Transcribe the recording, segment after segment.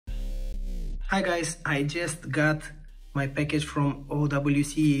Hi guys, I just got my package from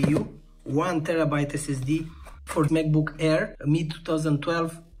OWC EU, 1 terabyte SSD for MacBook Air mid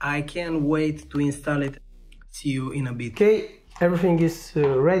 2012. I can't wait to install it. See you in a bit. Okay, everything is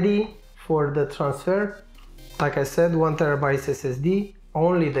ready for the transfer. Like I said, 1 terabyte SSD,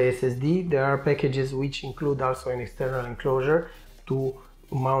 only the SSD. There are packages which include also an external enclosure to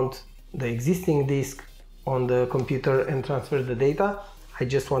mount the existing disk on the computer and transfer the data. I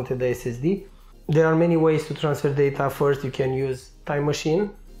just wanted the SSD. There are many ways to transfer data. First, you can use Time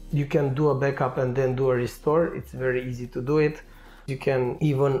Machine. You can do a backup and then do a restore. It's very easy to do it. You can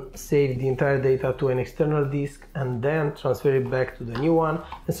even save the entire data to an external disk and then transfer it back to the new one,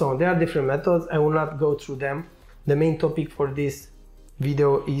 and so on. There are different methods. I will not go through them. The main topic for this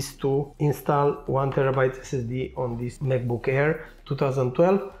video is to install 1 terabyte SSD on this MacBook Air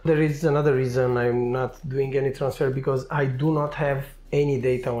 2012. There is another reason I'm not doing any transfer, because I do not have any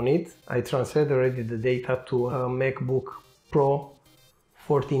data on it. I transferred already the data to a MacBook Pro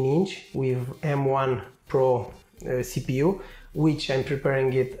 14-inch with M1 Pro CPU, which I'm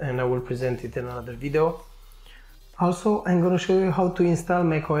preparing it and I will present it in another video. Also, I'm going to show you how to install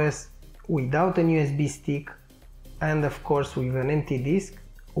macOS without an USB stick and of course with an empty disk.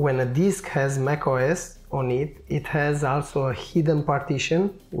 When a disk has macOS on it, it has also a hidden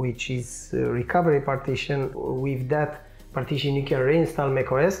partition, which is a recovery partition. With that partition you can reinstall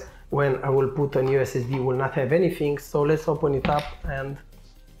macOS. When I will put a new SSD, will not have anything. So let's open it up and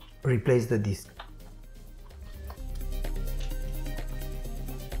replace the disk.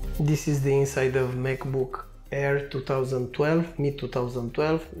 This is the inside of MacBook Air 2012, mid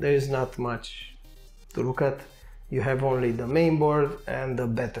 2012. There is not much to look at. You have only the main board and the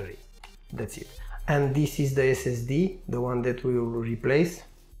battery. That's it. And this is the SSD, the one that we will replace.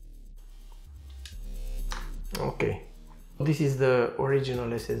 Okay. This is the original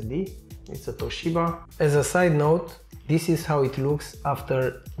SSD. It's a Toshiba. As a side note, this is how it looks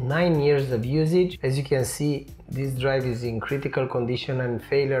after 9 years of usage. As you can see, this drive is in critical condition and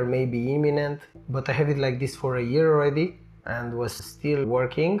failure may be imminent, but I have it like this for a year already and was still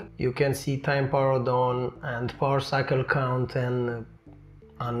working. You can see time powered on and power cycle count and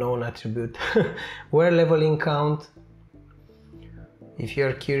unknown attribute wear leveling count. If you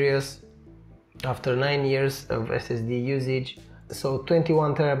are curious, after 9 years of SSD usage, so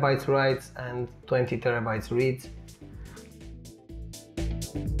 21 terabytes writes and 20 terabytes reads.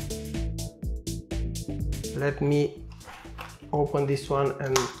 Let me open this one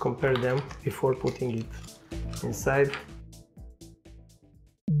and compare them before putting it inside.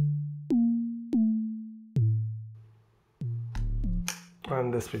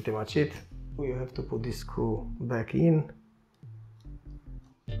 And that's pretty much it. You have to put this screw back in.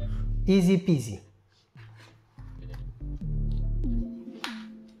 Easy peasy.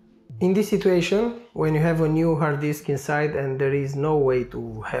 In this situation, when you have a new hard disk inside and there is no way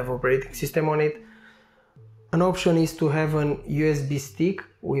to have operating system on it, an option is to have an USB stick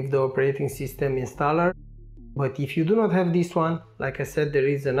with the operating system installer. But if you do not have this one, like I said, there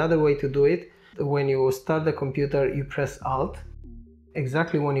is another way to do it. When you start the computer, you press Alt.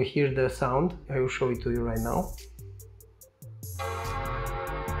 Exactly when you hear the sound, I will show it to you right now.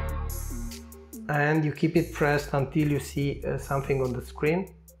 And you keep it pressed until you see something on the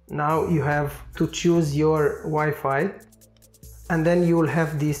screen. Now you have to choose your Wi-Fi, and then you will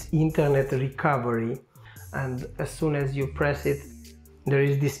have this internet recovery. And as soon as you press it, there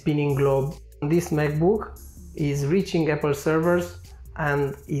is this spinning globe. This MacBook is reaching Apple servers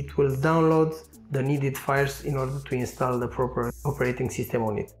and it will download the needed files in order to install the proper operating system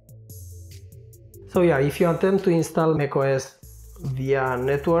on it. So yeah, if you attempt to install macOS via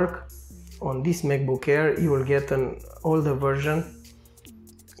network on this MacBook Air, you will get an older version.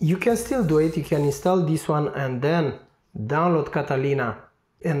 You can still do it. You can install this one and then download Catalina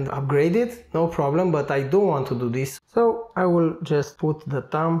and upgrade it, no problem, but I don't want to do this. So I will just put the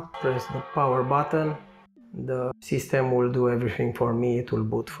thumb, press the power button. The system will do everything for me. It will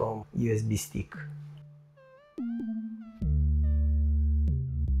boot from USB stick.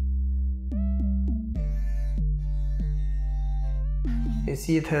 You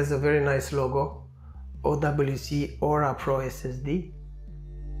see it has a very nice logo, OWC Aura Pro SSD.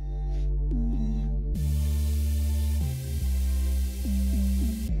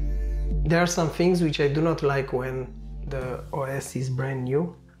 There are some things which I do not like when the OS is brand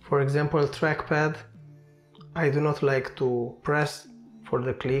new. For example, trackpad. I do not like to press for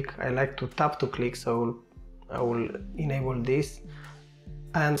the click. I like to tap to click, so I will enable this.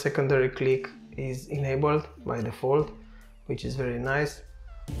 And secondary click is enabled by default, which is very nice.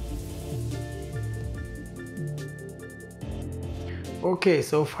 Okay,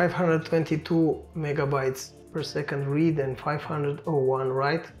 so 522 megabytes per second read and 501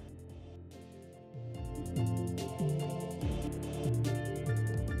 write.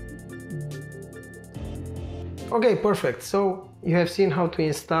 Okay, perfect. So you have seen how to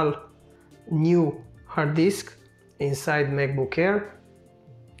install new hard disk inside MacBook Air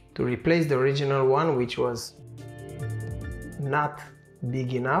to replace the original one, which was not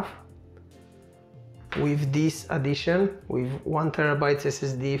big enough. With this addition, with 1 terabyte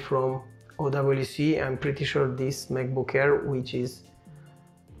SSD from OWC, I'm pretty sure this MacBook Air, which is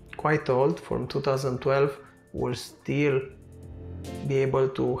quite old, from 2012, will still be able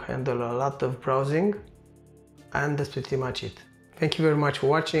to handle a lot of browsing. And that's pretty much it. Thank you very much for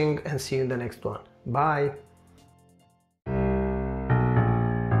watching, and see you in the next one. Bye!